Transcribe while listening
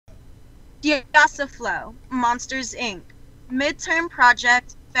Diasiflow, Monsters, Inc. Midterm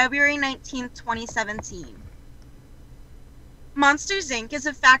Project, February 19, 2017. Monsters, Inc. is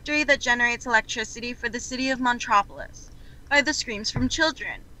a factory that generates electricity for the city of Montropolis by the screams from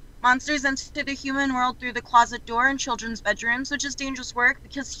children. Monsters enter the human world through the closet door in children's bedrooms, which is dangerous work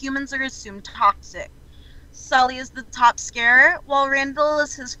because humans are assumed toxic. Sully is the top scarer, while Randall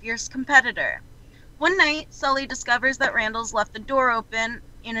is his fierce competitor. One night, Sully discovers that Randall's left the door open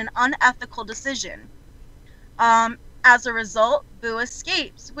in an unethical decision. As a result, Boo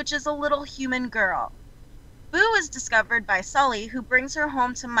escapes, which is a little human girl. Boo is discovered by Sully, who brings her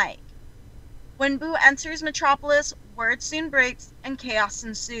home to Mike. When Boo enters Metropolis, word soon breaks and chaos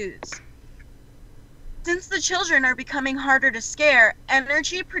ensues. Since the children are becoming harder to scare,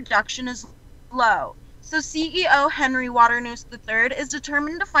 energy production is low, so CEO Henry Waternoose III is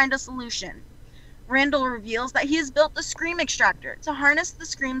determined to find a solution. Randall reveals that he has built the Scream Extractor to harness the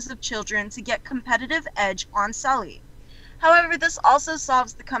screams of children to get competitive edge on Sully. However, this also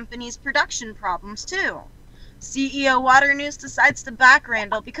solves the company's production problems too. CEO Waternoose decides to back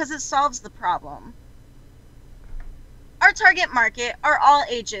Randall because it solves the problem. Our target market are all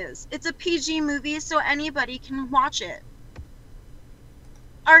ages. It's a PG movie, so anybody can watch it.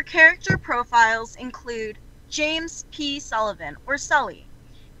 Our character profiles include James P. Sullivan, or Sully.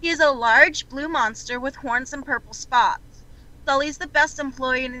 He is a large blue monster with horns and purple spots. Sully's the best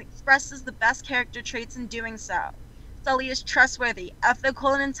employee and expresses the best character traits in doing so. Sully is trustworthy,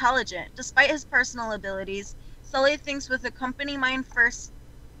 ethical, and intelligent. Despite his personal abilities, Sully thinks with a company first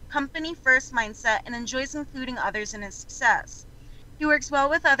mindset and enjoys including others in his success. He works well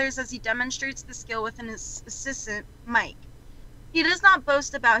with others as he demonstrates the skill within his assistant, Mike. He does not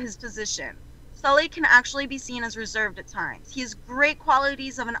boast about his position. Sully can actually be seen as reserved at times. He has great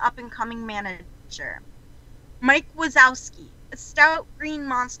qualities of an up-and-coming manager. Mike Wazowski, a stout green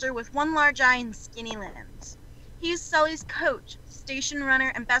monster with one large eye and skinny limbs. He is Sully's coach, station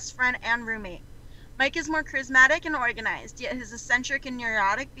runner, and best friend and roommate. Mike is more charismatic and organized, yet his eccentric and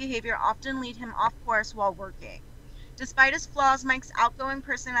neurotic behavior often lead him off course while working. Despite his flaws, Mike's outgoing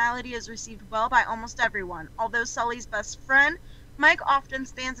personality is received well by almost everyone. Although Sully's best friend, Mike often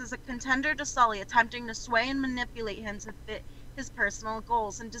stands as a contender to Sully, attempting to sway and manipulate him to fit his personal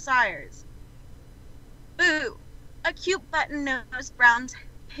goals and desires. Boo, a cute button-nosed, brown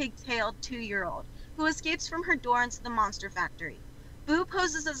pigtailed 2-year-old who escapes from her door into the monster factory. Boo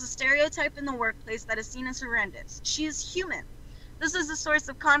poses as a stereotype in the workplace that is seen as horrendous. She is human. This is a source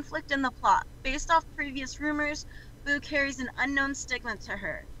of conflict in the plot. Based off previous rumors, Boo carries an unknown stigma to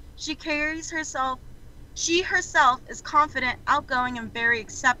her. She herself is confident, outgoing, and very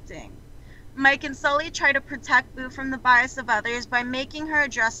accepting. Mike and Sully try to protect Boo from the bias of others by making her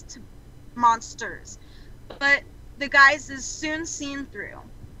addressed to monsters, but the guise is soon seen through.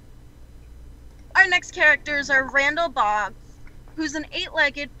 Our next characters are Randall Boggs, who's an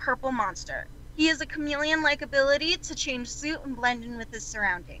 8-legged purple monster. He has a chameleon-like ability to change suit and blend in with his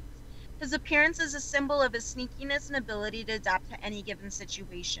surroundings. His appearance is a symbol of his sneakiness and ability to adapt to any given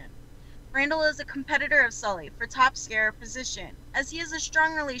situation. Randall is a competitor of Sully for top scarer position, as he has a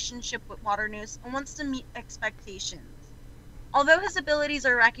strong relationship with Waternoose and wants to meet expectations. Although his abilities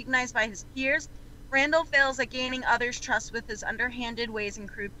are recognized by his peers, Randall fails at gaining others' trust with his underhanded ways and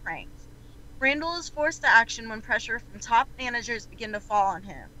crude pranks. Randall is forced to action when pressure from top managers begin to fall on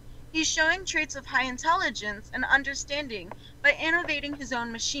him. He's showing traits of high intelligence and understanding by innovating his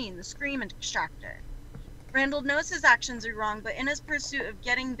own machine, the Scream Extractor. Randall knows his actions are wrong, but in his pursuit of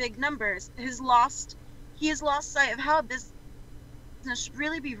getting big numbers, he has lost sight of how a business should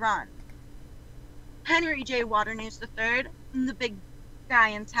really be run. Henry J. Waternoose III, the big guy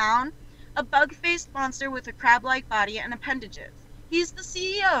in town, a bug-faced monster with a crab-like body and appendages. He's the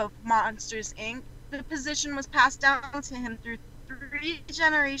CEO of Monsters, Inc. The position was passed down to him through 3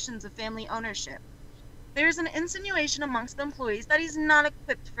 generations of family ownership. There's an insinuation amongst the employees that he's not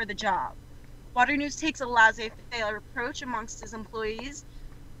equipped for the job. Waternoose takes a laissez-faire approach amongst his employees.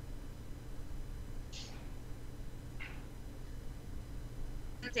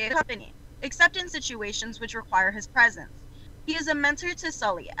 Company, except in situations which require his presence. He is a mentor to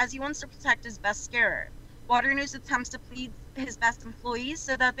Sully, as he wants to protect his best scarer. Waternoose attempts to please his best employees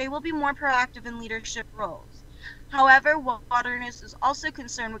so that they will be more proactive in leadership roles. However, Waternoose is also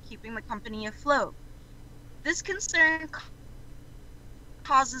concerned with keeping the company afloat. This concern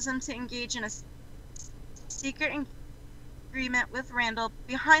causes him to engage in a secret agreement with Randall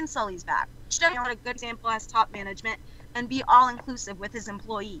behind Sully's back, showing what a good example as top management and be all-inclusive with his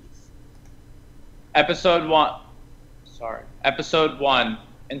employees. Episode 1.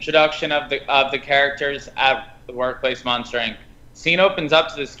 Introduction of the characters at the Workplace Monster Inc. Scene opens up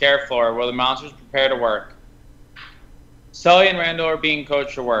to the scare floor where the monsters prepare to work. Sully and Randall are being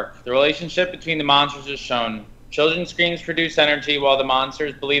coached for work. The relationship between the monsters is shown. Children's screams produce energy while the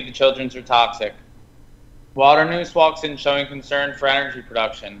monsters believe the children's are toxic. Water Noose walks in showing concern for energy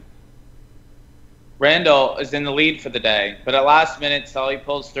production. Randall is in the lead for the day, but at last minute Sully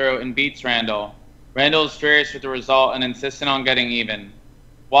pulls through and beats Randall. Randall is furious with the result and insistent on getting even.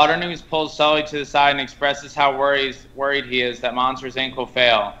 Water Noose pulls Sully to the side and expresses how worried he is that Monsters Inc. will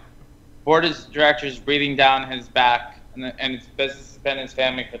fail. Board of directors breathing down his back, and his business has been his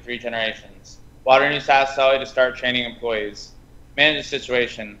family for 3 generations. Water Noose asks Sully to start training employees. Manage the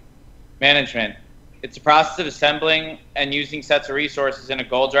situation. Management. It's a process of assembling and using sets of resources in a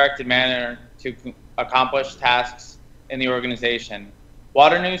goal-directed manner to accomplish tasks in the organization.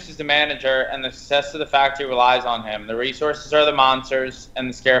 Water Noose is the manager, and the success of the factory relies on him. The resources are the monsters and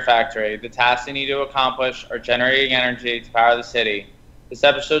the scare factory. The tasks they need to accomplish are generating energy to power the city. This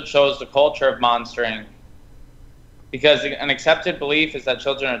episode shows the culture of Monster Inc. Because an accepted belief is that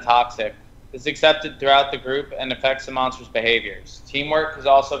children are toxic. This is accepted throughout the group and affects the monsters' behaviors. Teamwork is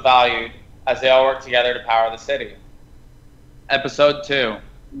also valued as they all work together to power the city. Episode 2,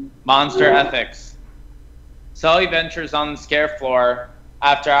 Monster Ethics. Sully ventures on the scare floor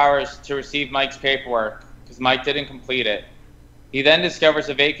after hours to receive Mike's paperwork, because Mike didn't complete it. He then discovers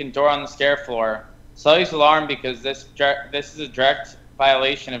a vacant door on the scare floor. Sully's alarmed because this is a direct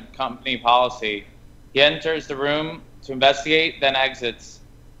violation of company policy. He enters the room to investigate, then exits.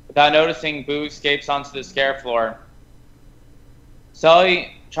 Without noticing, Boo escapes onto the scare floor.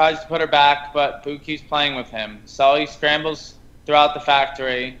 Sully tries to put her back, but Boo keeps playing with him. Sully scrambles throughout the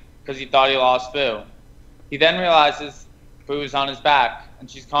factory because he thought he lost Boo. He then realizes Boo is on his back, and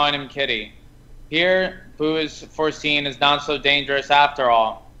she's calling him Kitty. Here, Boo is foreseen as not so dangerous after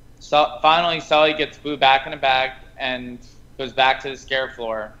all. Finally, Sully gets Boo back in a bag and goes back to the scare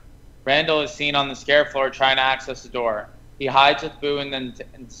floor. Randall is seen on the scare floor trying to access the door. He hides with Boo and then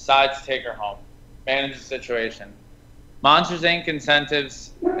decides to take her home. Manage the situation. Monsters Inc.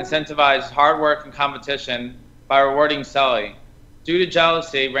 incentivize hard work and competition by rewarding Sully. Due to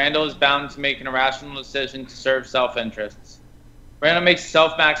jealousy, Randall is bound to make an irrational decision to serve self-interests. Randall makes a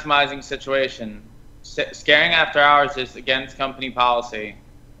self-maximizing situation. Scaring after hours is against company policy.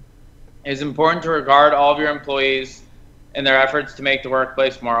 It is important to regard all of your employees in their efforts to make the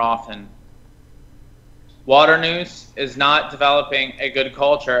workplace more often. Water Noose is not developing a good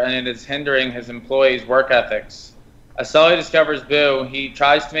culture, and it is hindering his employees' work ethics. As Sully discovers Boo, he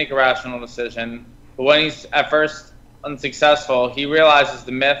tries to make a rational decision, but when he's at first unsuccessful, he realizes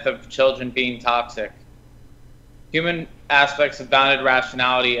the myth of children being toxic. Human aspects of bounded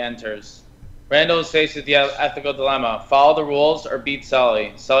rationality enters. Randall is faced with the ethical dilemma: follow the rules or beat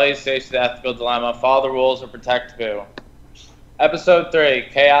Sully. Sully is faced with the ethical dilemma: follow the rules or protect Boo. Episode 3,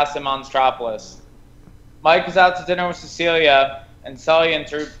 Chaos in Monstropolis. Mike is out to dinner with Cecilia, and Sully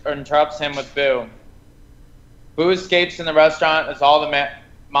interrupts him with Boo. Boo escapes in the restaurant as all the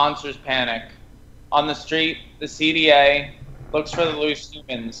monsters panic. On the street, the CDA looks for the loose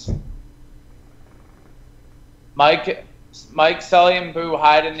humans. Mike, Sully, and Boo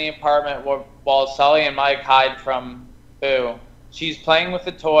hide in the apartment while Sully and Mike hide from Boo. She's playing with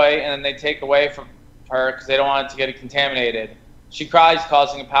the toy, and then they take away from her because they don't want it to get contaminated. She cries,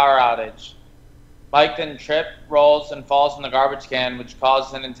 causing a power outage. Mike then rolls, and falls in the garbage can, which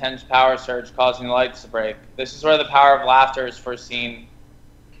causes an intense power surge, causing the lights to break. This is where the power of laughter is first seen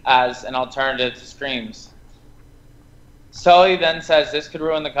as an alternative to screams. Sully then says this could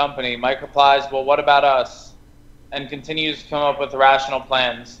ruin the company. Mike replies, well, what about us? And continues to come up with irrational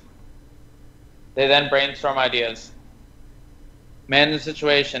plans. They then brainstorm ideas. Man the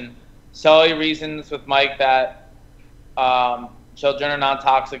situation. Sully reasons with Mike that children are not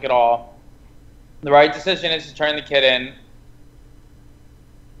toxic at all. The right decision is to turn the kid in.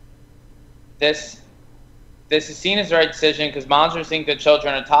 This is seen as the right decision because monsters think that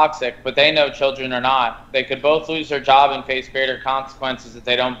children are toxic, but they know children are not. They could both lose their job and face greater consequences if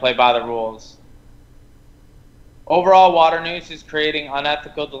they don't play by the rules. Overall, Water Noose is creating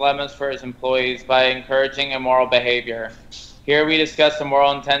unethical dilemmas for his employees by encouraging immoral behavior. Here we discuss the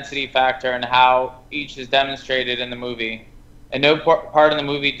moral intensity factor and how each is demonstrated in the movie. In no part of the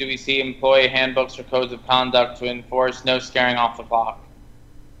movie do we see employee handbooks or codes of conduct to enforce no scaring off the clock.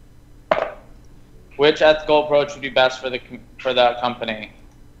 Which ethical approach would be best for the company?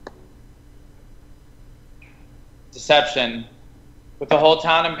 Deception. With the whole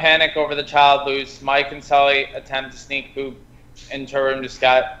town in panic over the child loose, Mike and Sully attempt to sneak Boo into a room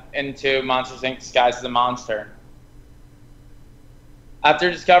into Monsters Inc. disguised as a monster.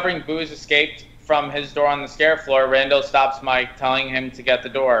 After discovering Boo has escaped from his door on the scare floor, Randall stops Mike, telling him to get the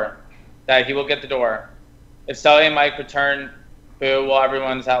door, that he will get the door. If Sully and Mike return Boo while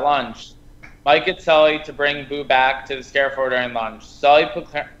everyone's at lunch. Mike gets Sully to bring Boo back to the scare floor during lunch. Sully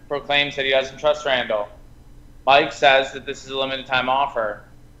proclaims that he doesn't trust Randall. Mike says that this is a limited time offer.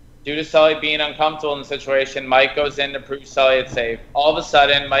 Due to Sully being uncomfortable in the situation, Mike goes in to prove Sully it's safe. All of a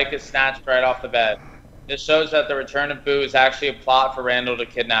sudden, Mike is snatched right off the bed. This shows that the return of Boo is actually a plot for Randall to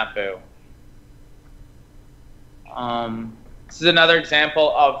kidnap Boo. This is another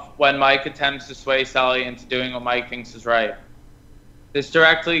example of when Mike attempts to sway Sully into doing what Mike thinks is right. This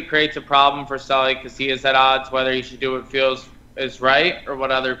directly creates a problem for Sully because he is at odds whether he should do what feels is right or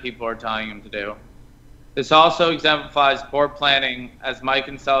what other people are telling him to do. This also exemplifies poor planning as Mike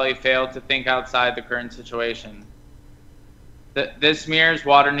and Sully fail to think outside the current situation. This mirrors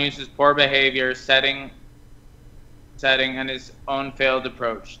Waternoose's poor behavior setting and his own failed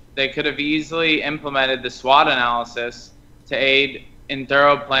approach. They could have easily implemented the SWOT analysis to aid in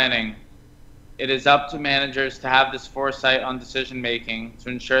thorough planning. It is up to managers to have this foresight on decision making to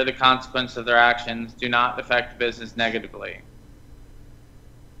ensure the consequences of their actions do not affect business negatively.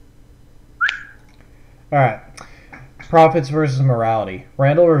 Alright. Profits versus morality.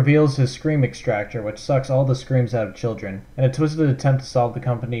 Randall reveals his scream extractor, which sucks all the screams out of children, in a twisted attempt to solve the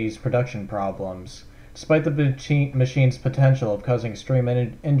company's production problems. Despite the machine's potential of causing extreme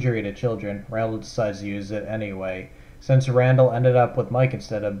injury to children, Randall decides to use it anyway. Since Randall ended up with Mike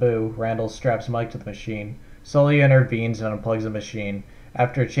instead of Boo, Randall straps Mike to the machine. Sully intervenes and unplugs the machine.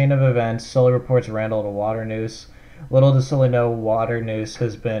 After a chain of events, Sully reports Randall to Waternoose. Little does Sully know Waternoose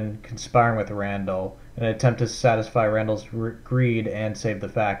has been conspiring with Randall in an attempt to satisfy Randall's greed and save the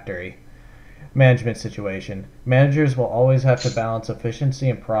factory. Management situation. Managers will always have to balance efficiency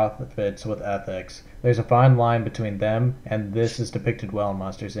and profits with ethics. There's a fine line between them, and this is depicted well in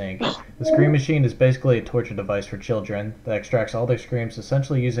Monsters, Inc. The scream machine is basically a torture device for children that extracts all their screams,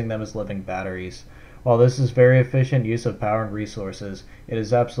 essentially using them as living batteries. While this is very efficient use of power and resources, it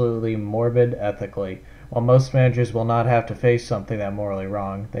is absolutely morbid ethically. While most managers will not have to face something that morally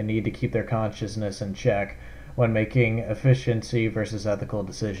wrong, they need to keep their consciousness in check when making efficiency versus ethical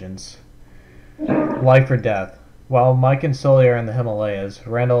decisions. Life or death. While Mike and Sully are in the Himalayas,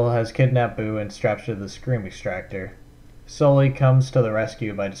 Randall has kidnapped Boo and straps her to the scream extractor. Sully comes to the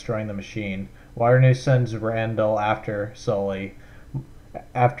rescue by destroying the machine. Waternoose sends Randall after Sully.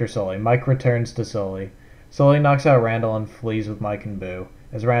 Mike returns to Sully. Sully knocks out Randall and flees with Mike and Boo.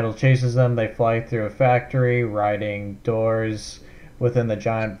 As Randall chases them, they fly through a factory, riding doors within the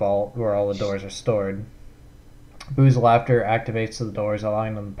giant vault where all the doors are stored. Boo's laughter activates the doors,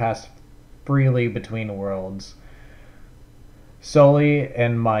 allowing them to pass freely between worlds. Sully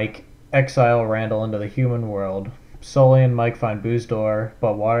and Mike exile Randall into the human world. Sully and Mike find Boo's door,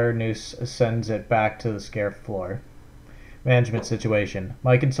 but Waternoose sends it back to the scare floor. Management situation.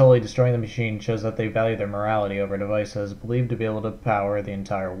 Mike and Sully destroying the machine shows that they value their morality over a device that is believed to be able to power the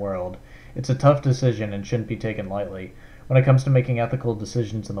entire world. It's a tough decision and shouldn't be taken lightly. When it comes to making ethical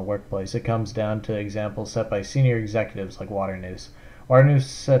decisions in the workplace, it comes down to examples set by senior executives like Waternoose. Waternoose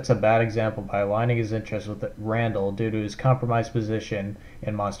sets a bad example by aligning his interests with Randall due to his compromised position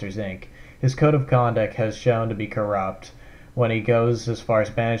in Monsters, Inc. His code of conduct has shown to be corrupt when he goes as far as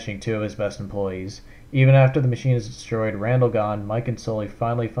banishing two of his best employees. Even after the machine is destroyed, Randall gone, Mike and Sully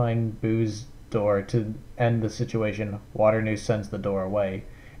finally find Boo's door to end the situation. Waternoose sends the door away.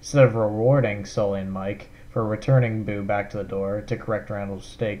 Instead of rewarding Sully and Mike for returning Boo back to the door to correct Randall's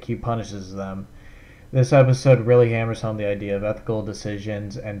mistake, he punishes them. This episode really hammers home the idea of ethical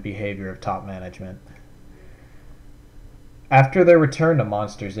decisions and behavior of top management. After their return to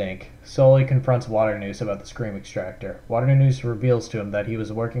Monsters, Inc., Sully confronts Waternoose about the scream extractor. Waternoose reveals to him that he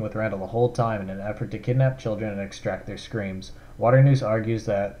was working with Randall the whole time in an effort to kidnap children and extract their screams. Waternoose argues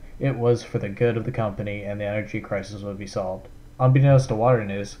that it was for the good of the company and the energy crisis would be solved. Unbeknownst to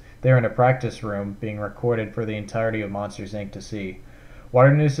Waternoose, they are in a practice room being recorded for the entirety of Monsters, Inc. to see.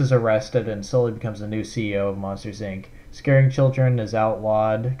 Waternoose is arrested and Sully becomes the new CEO of Monsters, Inc. Scaring children is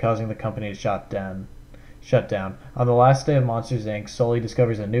outlawed, causing the company to shut down. On the last day of Monsters, Inc., Sully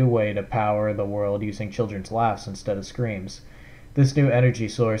discovers a new way to power the world using children's laughs instead of screams. This new energy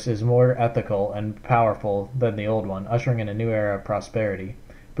source is more ethical and powerful than the old one, ushering in a new era of prosperity.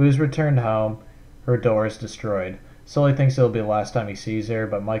 Boo's returned home. Her door is destroyed. Sully thinks it'll be the last time he sees her,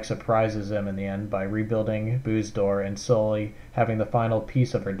 but Mike surprises him in the end by rebuilding Boo's door and Sully having the final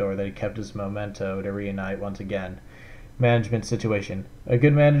piece of her door that he kept as memento to reunite once again. Management situation. A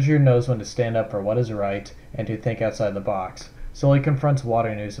good manager knows when to stand up for what is right and to think outside the box. Sully confronts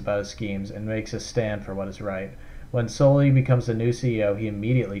Waternoose about his schemes and makes a stand for what is right. When Sully becomes the new CEO, he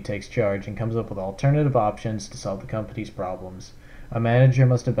immediately takes charge and comes up with alternative options to solve the company's problems. A manager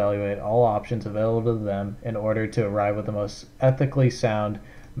must evaluate all options available to them in order to arrive at the most ethically sound,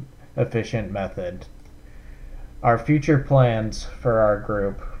 efficient method. Our future plans for our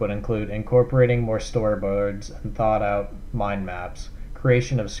group would include incorporating more storyboards and thought-out mind maps,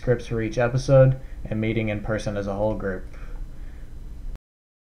 creation of scripts for each episode, and meeting in person as a whole group.